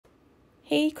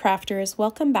Hey crafters,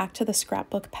 welcome back to the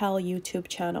ScrapbookPal YouTube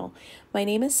channel. My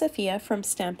name is Sophia from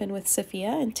Stampin' with Sophia,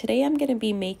 and today I'm going to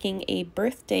be making a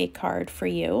birthday card for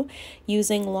you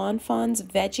using Lawn Fawn's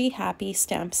Veggie Happy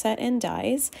stamp set and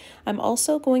dies. I'm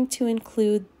also going to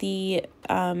include the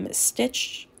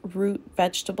stitched root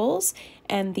vegetables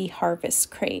and the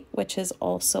harvest crate, which is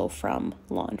also from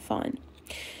Lawn Fawn.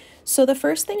 So the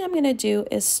first thing I'm going to do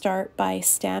is start by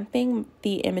stamping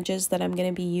the images that I'm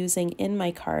going to be using in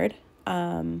my card.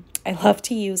 I love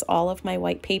to use all of my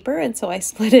white paper, and so I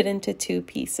split it into two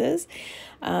pieces.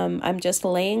 I'm just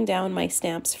laying down my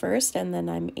stamps first, and then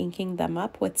I'm inking them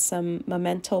up with some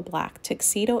Memento Black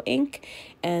Tuxedo ink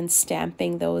and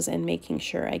stamping those and making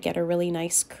sure I get a really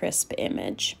nice crisp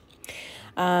image.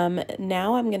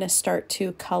 Now I'm going to start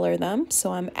to color them.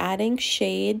 So I'm adding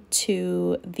shade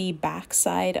to the back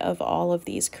side of all of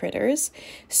these critters.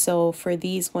 So for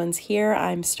these ones here,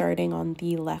 I'm starting on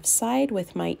the left side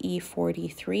with my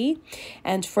E43.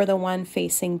 And for the one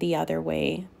facing the other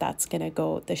way, that's going to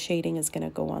go, the shading is going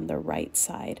to go on the right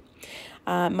side.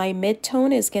 My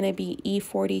mid-tone is going to be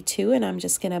E42, and I'm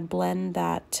just going to blend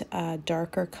that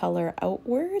darker color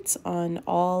outwards on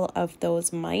all of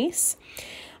those mice.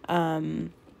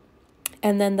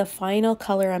 And then the final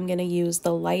color I'm going to use,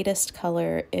 the lightest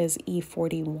color, is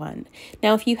E41.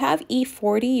 Now, if you have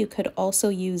E40, you could also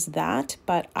use that,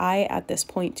 but I, at this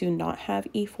point, do not have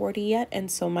E40 yet,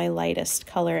 and so my lightest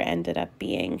color ended up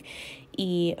being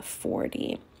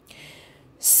E40.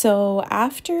 So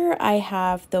after I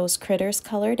have those critters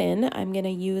colored in, I'm going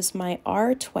to use my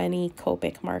R20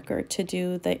 Copic marker to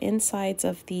do the insides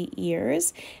of the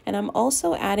ears, and I'm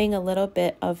also adding a little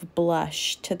bit of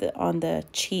blush to on the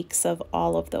cheeks of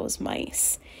all of those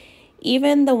mice.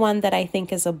 Even the one that I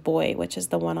think is a boy, which is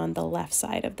the one on the left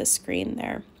side of the screen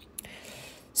there.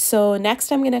 So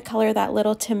next I'm going to color that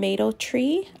little tomato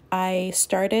tree. I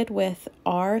started with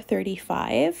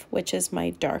R35, which is my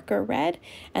darker red,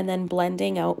 and then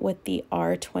blending out with the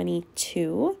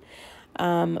R22.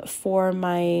 For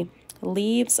my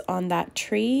leaves on that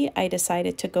tree, I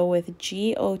decided to go with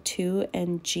G02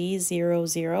 and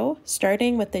G00,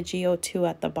 starting with the G02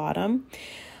 at the bottom.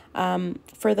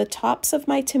 For the tops of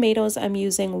my tomatoes, I'm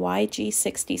using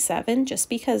YG67 just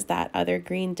because that other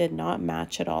green did not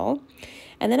match at all.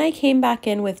 And then I came back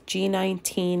in with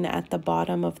G19 at the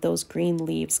bottom of those green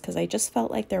leaves because I just felt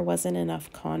like there wasn't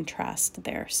enough contrast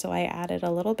there. So I added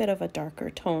a little bit of a darker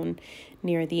tone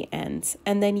near the ends.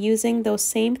 And then using those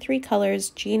same three colors,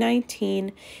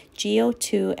 G19,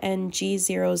 G02, and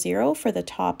G00 for the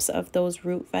tops of those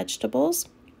root vegetables.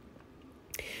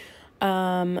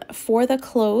 For the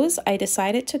clothes, I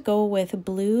decided to go with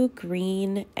blue,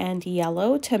 green, and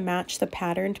yellow to match the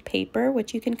patterned paper,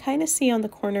 which you can kind of see on the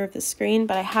corner of the screen,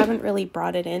 but I haven't really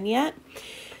brought it in yet.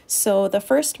 So the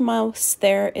first mouse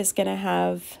there is going to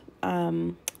have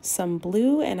some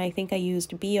blue, and I think I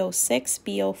used B06,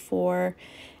 B04,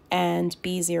 and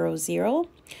B00.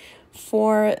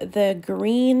 For the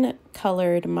green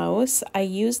colored mouse, I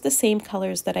used the same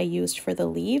colors that I used for the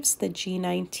leaves, the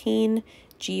G19,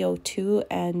 G02,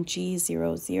 and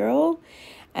G00,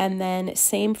 and then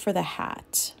same for the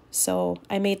hat. So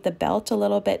I made the belt a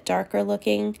little bit darker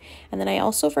looking, and then I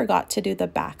also forgot to do the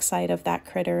back side of that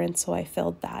critter, and so I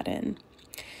filled that in.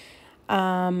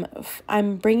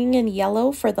 I'm bringing in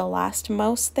yellow for the last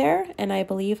mouse there, and I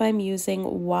believe I'm using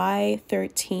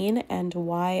Y13 and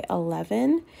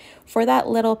Y11. For that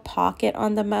little pocket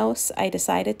on the mouse, I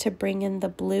decided to bring in the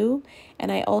blue,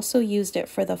 and I also used it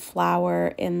for the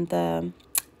flower in the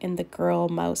girl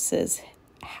mouse's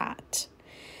hat.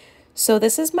 So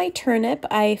this is my turnip.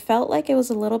 I felt like it was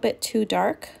a little bit too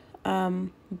dark,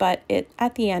 but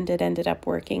at the end it ended up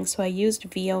working. So I used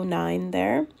V09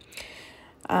 there,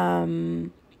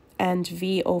 and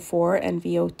V04 and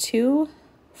V02.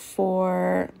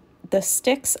 For the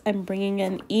sticks, I'm bringing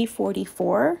in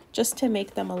E44 just to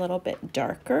make them a little bit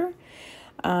darker.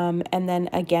 And then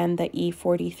again, the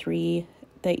E43,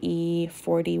 the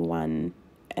E41,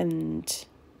 and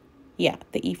yeah,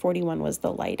 the E41 was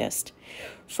the lightest.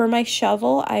 For my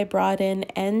shovel, I brought in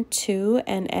N2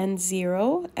 and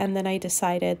N0, and then I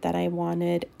decided that I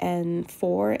wanted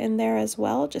N4 in there as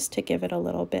well, just to give it a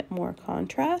little bit more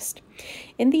contrast.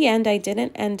 In the end, I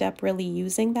didn't end up really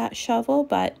using that shovel,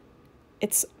 but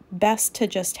it's best to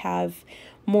just have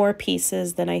more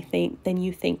pieces than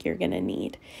you think you're gonna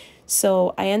need.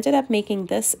 So I ended up making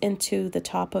this into the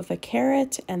top of a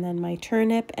carrot and then my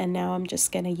turnip, and now I'm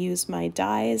just going to use my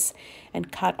dies and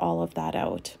cut all of that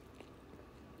out.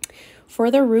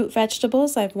 For the root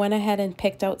vegetables, I've went ahead and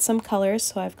picked out some colors.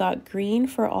 So I've got green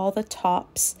for all the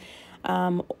tops,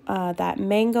 that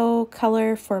mango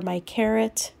color for my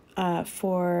carrot,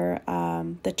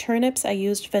 the turnips, I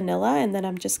used vanilla, and then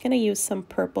I'm just going to use some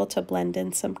purple to blend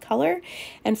in some color.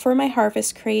 And for my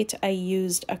harvest crate, I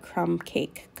used a crumb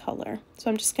cake color. So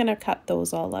I'm just going to cut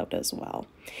those all out as well.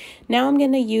 Now I'm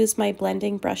going to use my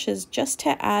blending brushes just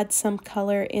to add some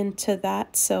color into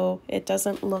that so it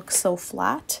doesn't look so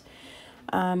flat.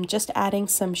 Just adding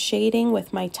some shading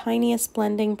with my tiniest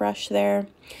blending brush there.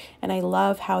 And I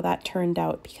love how that turned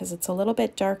out because it's a little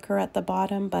bit darker at the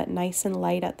bottom but nice and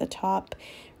light at the top.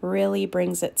 Really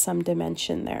brings it some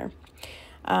dimension there.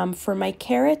 For my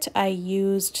carrot, I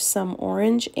used some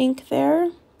orange ink there.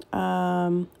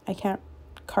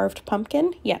 Carved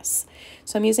pumpkin, yes.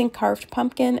 So I'm using carved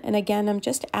pumpkin, and again, I'm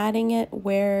just adding it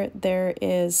where there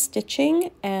is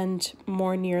stitching and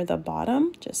more near the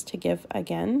bottom, just to give,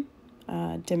 again,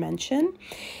 dimension.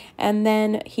 And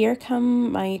then here come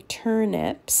my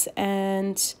turnips,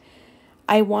 and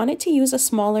I wanted to use a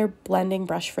smaller blending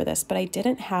brush for this, but I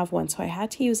didn't have one, so I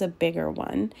had to use a bigger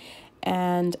one.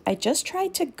 And I just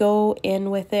tried to go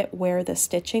in with it where the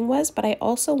stitching was, but I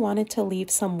also wanted to leave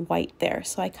some white there.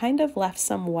 So I kind of left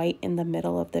some white in the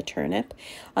middle of the turnip.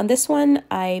 On this one,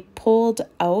 I pulled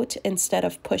out instead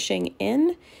of pushing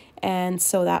in. And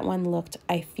so that one looked,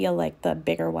 I feel like the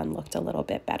bigger one looked a little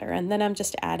bit better. And then I'm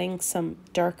just adding some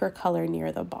darker color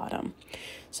near the bottom.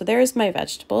 So there's my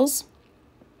vegetables.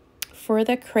 For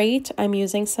the crate, I'm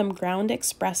using some ground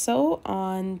espresso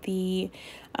on the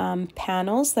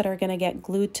panels that are going to get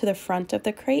glued to the front of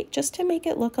the crate just to make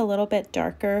it look a little bit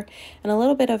darker and a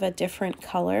little bit of a different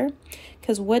color,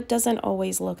 because wood doesn't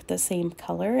always look the same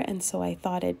color, and so I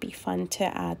thought it'd be fun to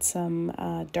add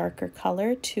some darker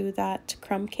color to that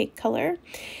crumb cake color.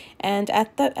 And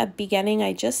at the beginning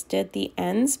I just did the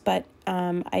ends, but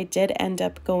I did end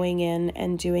up going in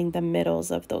and doing the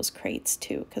middles of those crates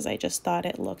too, because I just thought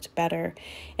it looked better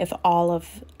if all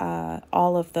of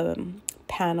the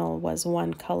panel was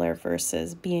one color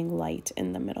versus being light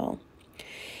in the middle.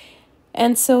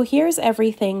 And so here's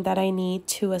everything that I need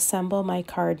to assemble my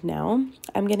card now.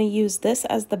 I'm going to use this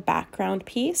as the background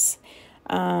piece.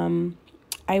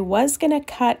 I was going to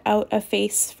cut out a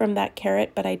face from that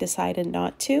carrot, but I decided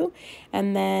not to.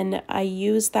 And then I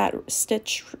used that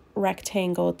stitch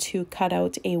rectangle to cut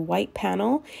out a white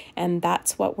panel, and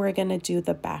that's what we're going to do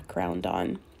the background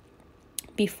on.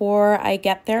 Before I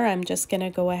get there, I'm just going to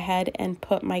go ahead and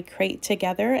put my crate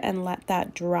together and let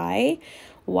that dry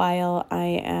while I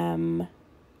am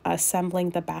assembling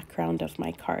the background of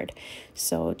my card.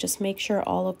 So just make sure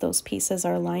all of those pieces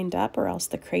are lined up, or else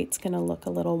the crate's going to look a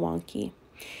little wonky.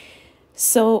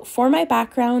 So for my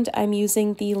background, I'm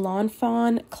using the Lawn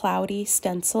Fawn Cloudy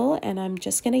Stencil, and I'm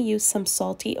just going to use some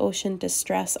Salty Ocean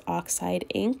Distress Oxide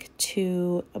ink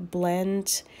to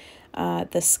blend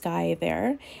the sky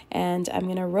there. And I'm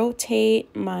going to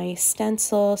rotate my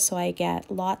stencil so I get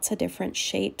lots of different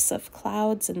shapes of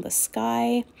clouds in the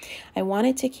sky. I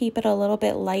wanted to keep it a little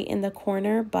bit light in the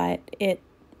corner, but it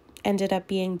ended up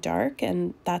being dark,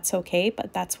 and that's okay,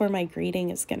 but that's where my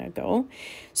greeting is gonna go.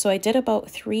 So I did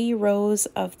about 3 rows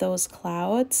of those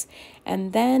clouds,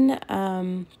 and then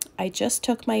I just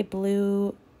took my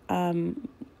blue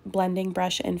blending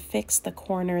brush and fixed the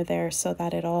corner there so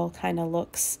that it all kind of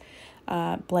looks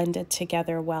blended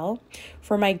together well.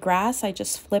 For my grass, I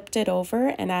just flipped it over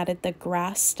and added the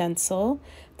grass stencil,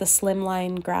 the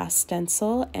Slimline grass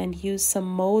stencil, and used some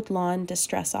Mowed Lawn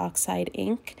Distress Oxide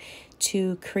ink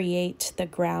to create the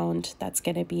ground that's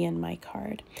going to be in my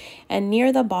card. And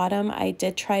near the bottom, I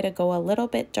did try to go a little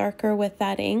bit darker with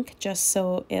that ink just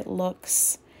so it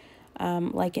looks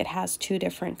like it has 2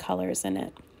 different colors in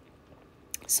it.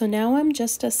 So now I'm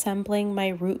just assembling my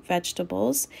root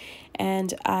vegetables,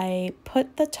 and I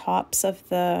put the tops of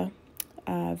the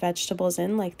vegetables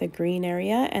in, like the green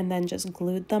area, and then just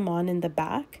glued them on in the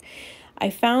back. I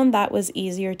found that was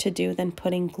easier to do than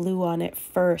putting glue on it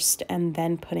first and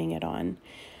then putting it on.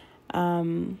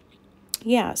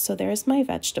 Yeah, so there's my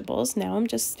vegetables. Now I'm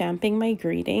just stamping my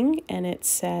greeting, and it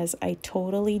says, "I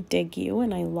totally dig you,"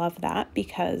 and I love that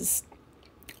because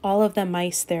all of the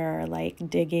mice there are like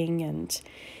digging and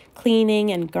cleaning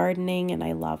and gardening, and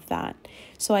I love that.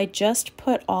 So I just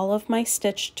put all of my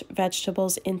stitched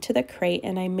vegetables into the crate,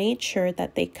 and I made sure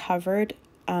that they covered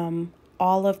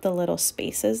all of the little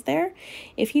spaces there.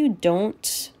 If you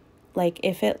don't, like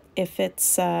if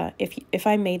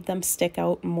I made them stick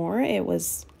out more, it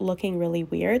was looking really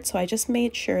weird. So I just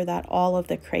made sure that all of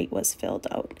the crate was filled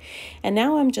out. And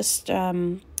now I'm just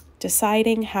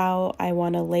deciding how I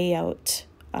want to lay out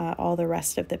all the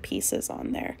rest of the pieces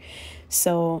on there.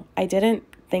 So I didn't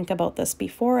think about this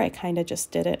before. I kind of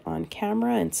just did it on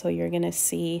camera, and so you're gonna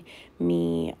see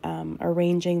me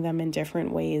arranging them in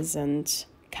different ways and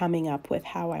coming up with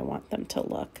how I want them to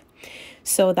look.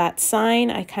 So that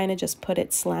sign, I kind of just put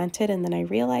it slanted, and then I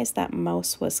realized that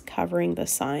mouse was covering the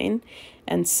sign,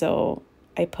 and so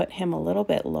I put him a little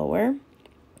bit lower.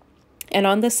 And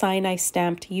on the sign I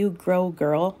stamped "You Grow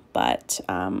Girl," but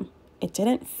it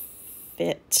didn't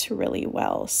fit really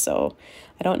well, so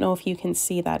I don't know if you can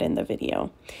see that in the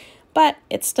video. But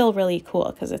it's still really cool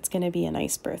because it's going to be a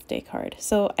nice birthday card.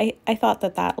 So I thought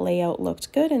that that layout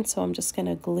looked good, and so I'm just going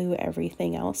to glue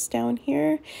everything else down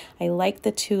here. I like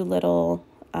the two little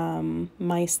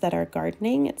mice that are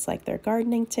gardening. It's like they're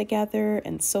gardening together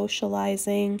and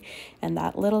socializing, and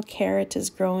that little carrot is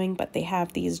growing, but they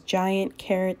have these giant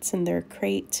carrots in their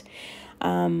crate.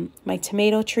 My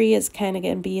tomato tree is kind of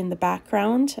going to be in the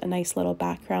background, a nice little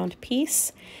background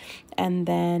piece. And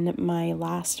then my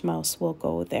last mouse will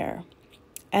go there.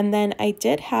 And then I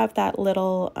did have that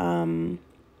little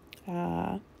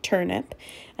turnip,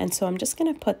 and so I'm just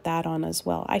going to put that on as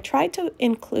well. I tried to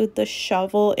include the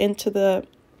shovel into the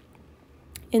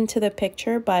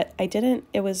picture, but I didn't.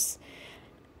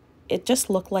 It just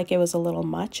looked like it was a little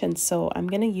much, and so I'm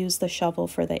going to use the shovel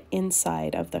for the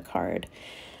inside of the card.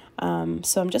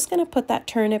 So I'm just going to put that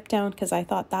turnip down because I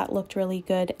thought that looked really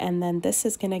good, and then this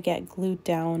is going to get glued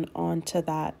down onto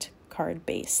that card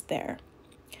base there.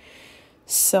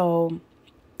 So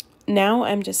now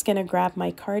I'm just going to grab my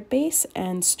card base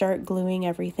and start gluing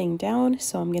everything down.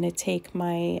 So I'm going to take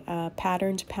my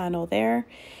patterned panel there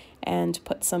and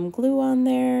put some glue on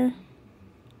there,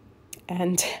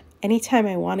 and anytime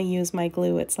I want to use my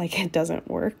glue, it's like it doesn't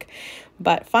work.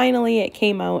 But finally it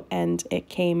came out, and it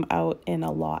came out in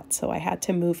a lot. So I had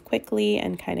to move quickly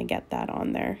and kind of get that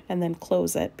on there and then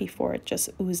close it before it just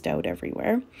oozed out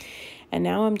everywhere. And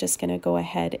now I'm just going to go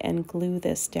ahead and glue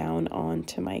this down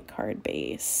onto my card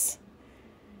base.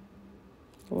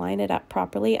 Line it up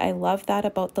properly. I love that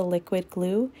about the liquid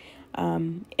glue.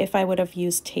 If I would have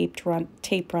used tape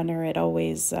runner, it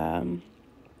always...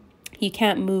 you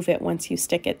can't move it once you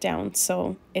stick it down,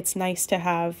 so it's nice to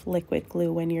have liquid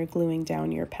glue when you're gluing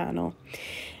down your panel.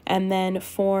 And then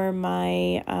for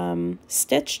my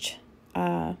stitched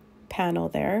panel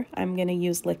there, I'm going to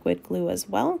use liquid glue as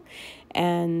well,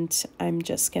 and I'm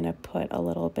just going to put a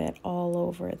little bit all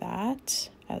over that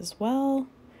as well,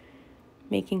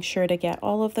 making sure to get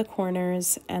all of the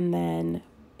corners, and then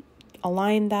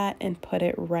align that and put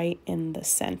it right in the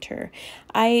center.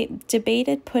 I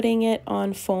debated putting it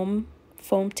on foam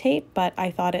tape, but I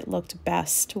thought it looked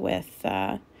best with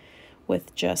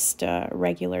just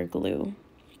regular glue.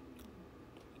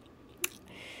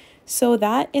 So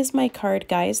that is my card,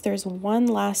 guys. There's one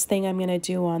last thing I'm going to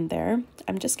do on there.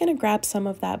 I'm just going to grab some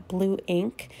of that blue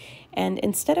ink, and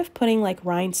instead of putting like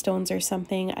rhinestones or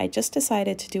something, I just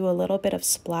decided to do a little bit of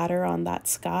splatter on that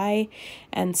sky.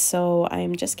 And so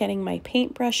I'm just getting my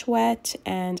paintbrush wet,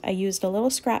 and I used a little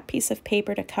scrap piece of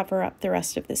paper to cover up the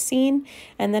rest of the scene.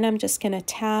 And then I'm just going to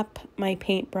tap my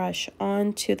paintbrush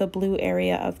onto the blue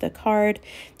area of the card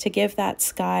to give that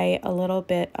sky a little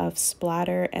bit of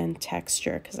splatter and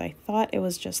texture, because I thought it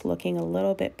was just looking a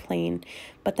little bit plain.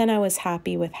 But then I was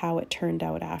happy with how it turned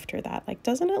out after that. Like,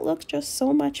 doesn't it look just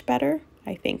so much better?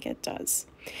 I think it does.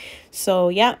 So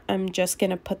yeah, I'm just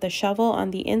going to put the shovel on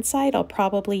the inside. I'll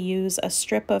probably use a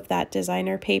strip of that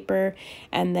designer paper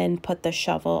and then put the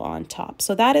shovel on top.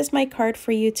 So that is my card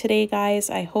for you today, guys.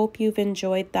 I hope you've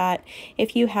enjoyed that.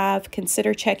 If you have,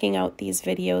 consider checking out these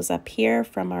videos up here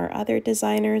from our other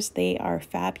designers. They are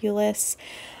fabulous.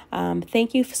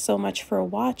 Thank you so much for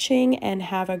watching, and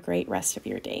have a great rest of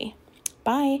your day.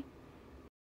 Bye.